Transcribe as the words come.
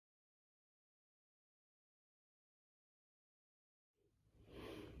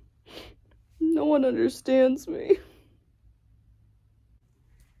one understands me.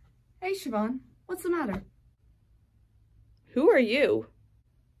 Hey, Siobhan, what's the matter? Who are you?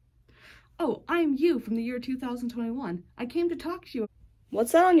 Oh, I am you from the year 2021. I came to talk to you.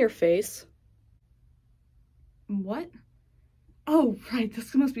 What's that on your face? What? Oh, right,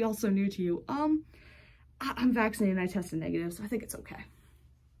 this must be all so new to you. I'm vaccinated and I tested negative, so I think it's okay.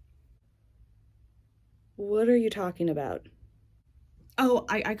 What are you talking about? Oh,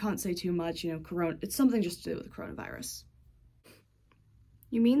 I can't say too much, you know, corona. It's something just to do with the coronavirus.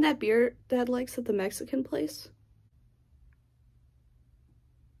 You mean that beer Dad likes at the Mexican place?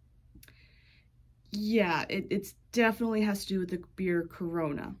 Yeah, it's definitely has to do with the beer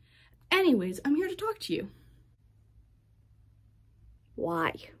Corona. Anyways, I'm here to talk to you.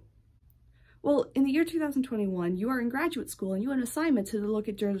 Why? Well, in the year 2021, you are in graduate school and you have an assignment to look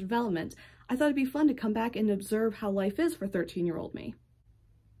at your development. I thought it'd be fun to come back and observe how life is for 13-year-old me.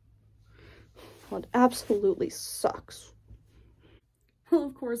 Well, it absolutely sucks. Well,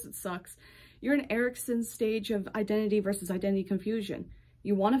 of course it sucks. You're in Erikson's stage of identity versus identity confusion.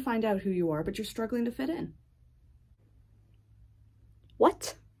 You want to find out who you are, but you're struggling to fit in.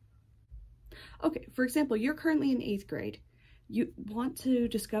 What? Okay, for example, you're currently in 8th grade. You want to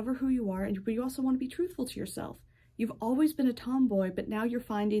discover who you are, but you also want to be truthful to yourself. You've always been a tomboy, but now you're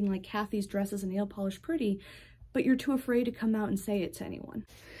finding like Kathy's dresses and nail polish pretty, but you're too afraid to come out and say it to anyone.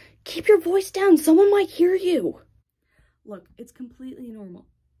 Keep your voice down, someone might hear you. Look, it's completely normal.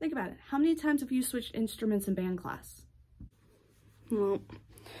 Think about it. How many times have you switched instruments in band class? Well,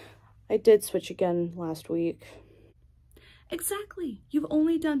 I did switch again last week. Exactly. You've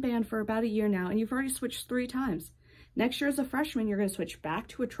only done band for about a year now, and you've already switched 3 times. Next year as a freshman, you're going to switch back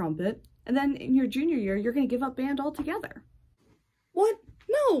to a trumpet, and then in your junior year, you're going to give up band altogether. What?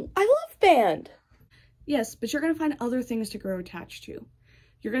 No, I love band. Yes, but you're going to find other things to grow attached to.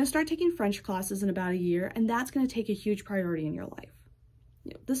 You're going to start taking French classes in about a year, and that's going to take a huge priority in your life.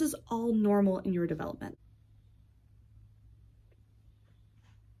 You know, this is all normal in your development.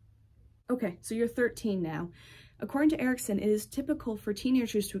 Okay, so you're 13 now. According to Erikson, it is typical for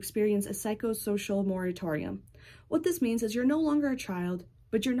teenagers to experience a psychosocial moratorium. What this means is you're no longer a child,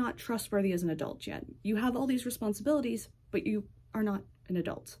 but you're not trustworthy as an adult yet. You have all these responsibilities, but you are not an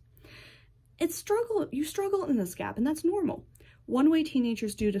adult. You struggle in this gap, and that's normal. One way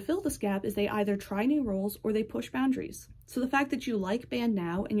teenagers do to fill this gap is they either try new roles or they push boundaries. So the fact that you like band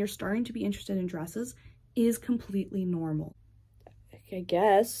now and you're starting to be interested in dresses is completely normal. I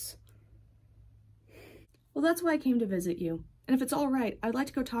guess. Well, that's why I came to visit you. And if it's all right, I'd like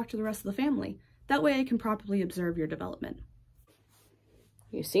to go talk to the rest of the family. That way I can properly observe your development.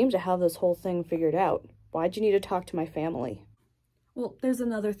 You seem to have this whole thing figured out. Why'd you need to talk to my family? Well, there's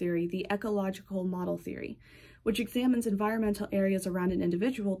another theory, the ecological model theory, which examines environmental areas around an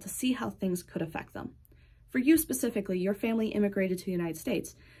individual to see how things could affect them. For you specifically, your family immigrated to the United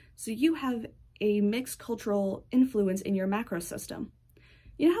States, so you have a mixed cultural influence in your macrosystem.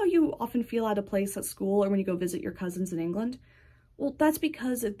 You know how you often feel out of place at school or when you go visit your cousins in England? Well, that's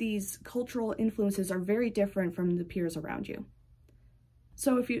because of these cultural influences are very different from the peers around you.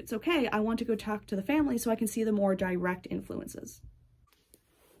 So if it's okay, I want to go talk to the family so I can see the more direct influences.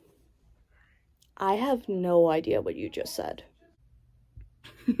 I have no idea what you just said.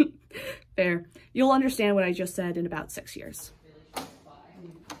 Fair. You'll understand what I just said in about 6 years.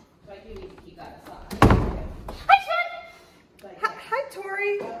 Hi,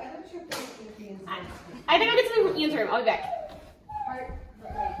 Tori. I think I'll get to the answer room. I'll be back.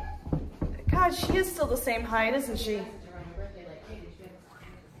 God, she is still the same height, isn't she?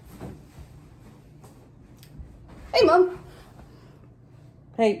 Hey, Mom.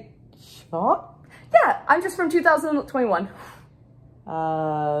 Hey, what? Yeah, I'm just from 2021.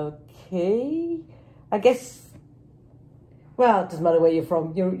 Okay. I guess, well, it doesn't matter where you're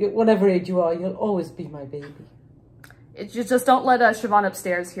from. You're whatever age you are, you'll always be my baby. Just don't let Siobhan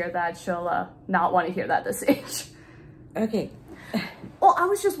upstairs hear that. She'll not want to hear that this age. Okay. Well, I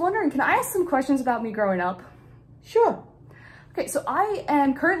was just wondering, can I ask some questions about me growing up? Sure. Okay, so I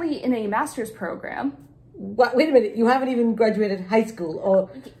am currently in a master's program. What, wait a minute, you haven't even graduated high school, or...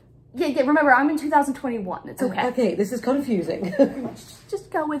 Yeah, remember, I'm in 2021. It's okay. Okay, this is confusing.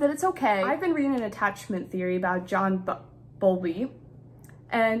 just go with it. It's okay. I've been reading an attachment theory about John Bowlby,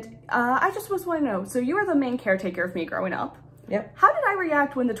 and I just was wanting to know, so you were the main caretaker of me growing up. Yep. How did I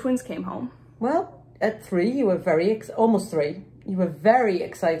react when the twins came home? Well, at 3, you were almost 3, you were very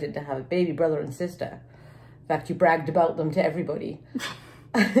excited to have a baby brother and sister. In fact, you bragged about them to everybody.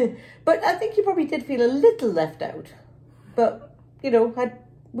 But I think you probably did feel a little left out. But, you know,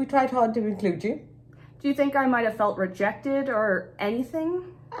 we tried hard to include you. Do you think I might have felt rejected or anything?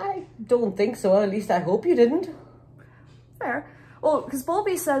 I don't think so. At least I hope you didn't. Fair. Well, because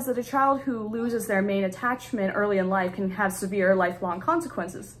Bowlby says that a child who loses their main attachment early in life can have severe lifelong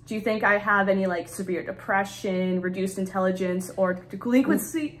consequences. Do you think I have any like severe depression, reduced intelligence, or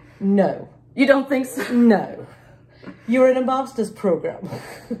delinquency? No. You don't think so? No. You're in a master's program.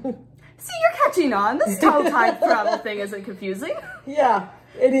 See, you're catching on. This time travel thing isn't confusing. Yeah,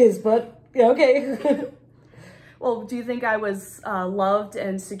 it is, but yeah, okay. Well, do you think I was loved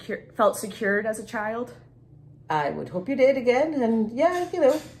and felt secured as a child? I would hope you did again, and yeah, you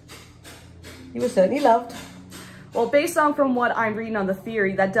know, you were certainly loved. Well, based on from what I'm reading on the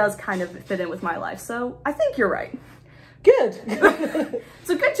theory, that does kind of fit in with my life, so I think you're right. Good.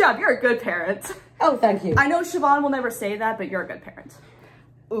 So good job, you're a good parent. Oh, thank you. I know Siobhan will never say that, but you're a good parent.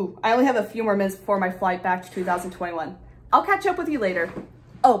 Ooh, I only have a few more minutes before my flight back to 2021. I'll catch up with you later.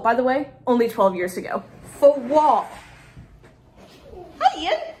 Oh, by the way, only 12 years to go. For what? Hi,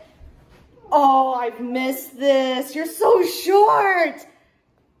 Ian. Oh, I've missed this. You're so short.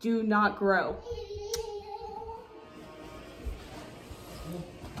 Do not grow.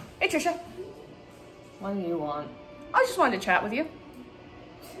 Hey, Trisha. What do you want? I just wanted to chat with you.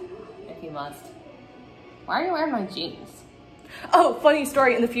 If you must. Why are you wearing my jeans? Oh, funny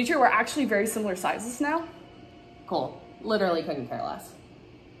story. In the future, we're actually very similar sizes now. Cool. Literally couldn't care less.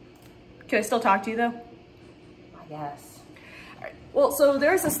 Can I still talk to you, though? I guess. Well, so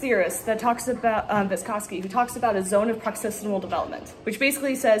there's this theorist that talks about, Vygotsky, who talks about a zone of proximal development, which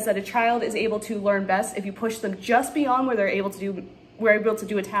basically says that a child is able to learn best if you push them just beyond where they're able to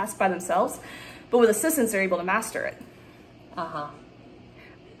do a task by themselves, but with assistance, they're able to master it. Uh-huh.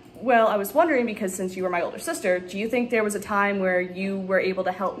 Well, I was wondering, because since you were my older sister, do you think there was a time where you were able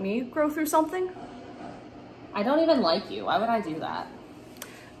to help me grow through something? I don't even like you. Why would I do that?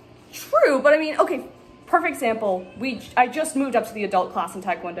 True, but I mean, okay, perfect example. I just moved up to the adult class in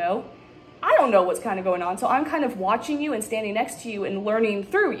Taekwondo. I don't know what's kind of going on, so I'm kind of watching you and standing next to you and learning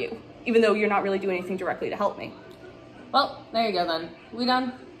through you, even though you're not really doing anything directly to help me. Well, there you go then. We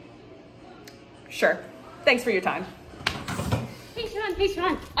done? Sure. Thanks for your time. Hey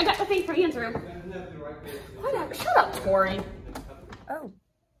Sean, I got the thing for Ian's room. Whatever, shut up, Tori. Oh.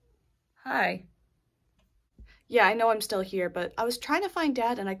 Hi. Yeah, I know I'm still here, but I was trying to find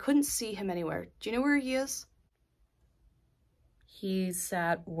Dad and I couldn't see him anywhere. Do you know where he is? He's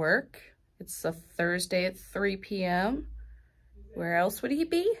at work. It's a Thursday at 3 p.m. Where else would he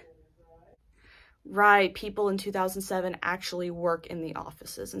be? Right, people in 2007 actually work in the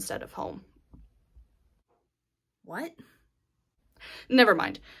offices instead of home. What? Never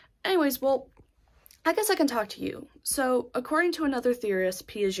mind. Anyways, well, I guess I can talk to you. So, according to another theorist,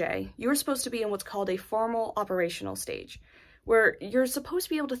 Piaget, you are supposed to be in what's called a formal operational stage, where you're supposed to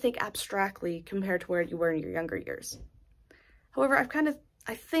be able to think abstractly compared to where you were in your younger years. However,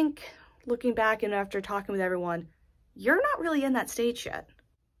 I think, looking back and after talking with everyone, you're not really in that stage yet.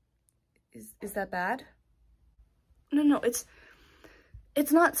 Is that bad? No, it's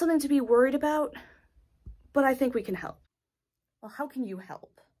not something to be worried about, but I think we can help. Well, how can you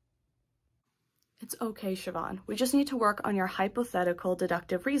help? It's okay, Siobhan. We just need to work on your hypothetical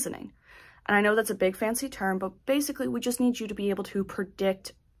deductive reasoning. And I know that's a big fancy term, but basically we just need you to be able to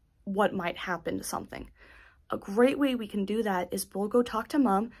predict what might happen to something. A great way we can do that is we'll go talk to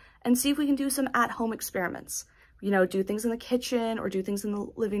Mom and see if we can do some at-home experiments. You know, do things in the kitchen or do things in the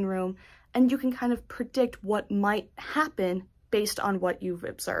living room, and you can kind of predict what might happen based on what you've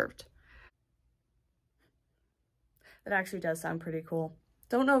observed. That actually does sound pretty cool.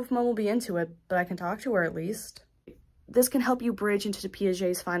 Don't know if Mom will be into it, but I can talk to her at least. This can help you bridge into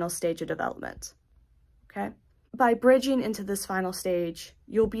Piaget's final stage of development, okay? By bridging into this final stage,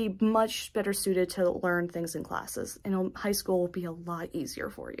 you'll be much better suited to learn things in classes, and high school will be a lot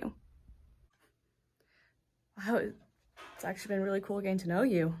easier for you. Wow, it's actually been really cool getting to know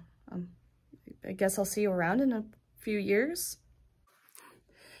you. I guess I'll see you around in a few years.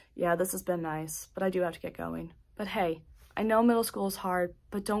 Yeah, this has been nice, but I do have to get going. But hey, I know middle school is hard,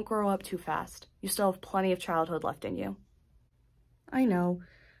 but don't grow up too fast. You still have plenty of childhood left in you. I know,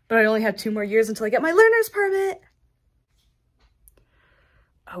 but I only have 2 more years until I get my learner's permit.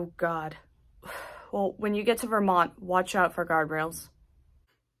 Oh God. Well, when you get to Vermont, watch out for guardrails.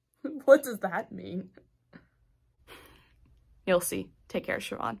 What does that mean? You'll see. Take care,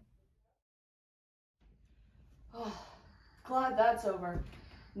 Siobhan. Oh, glad that's over.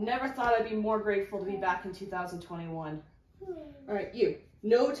 Never thought I'd be more grateful to be back in 2021. All right, you.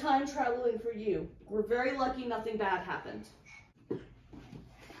 No time traveling for you. We're very lucky nothing bad happened.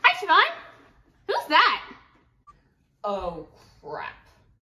 Hi Sean, who's that? Oh, crap.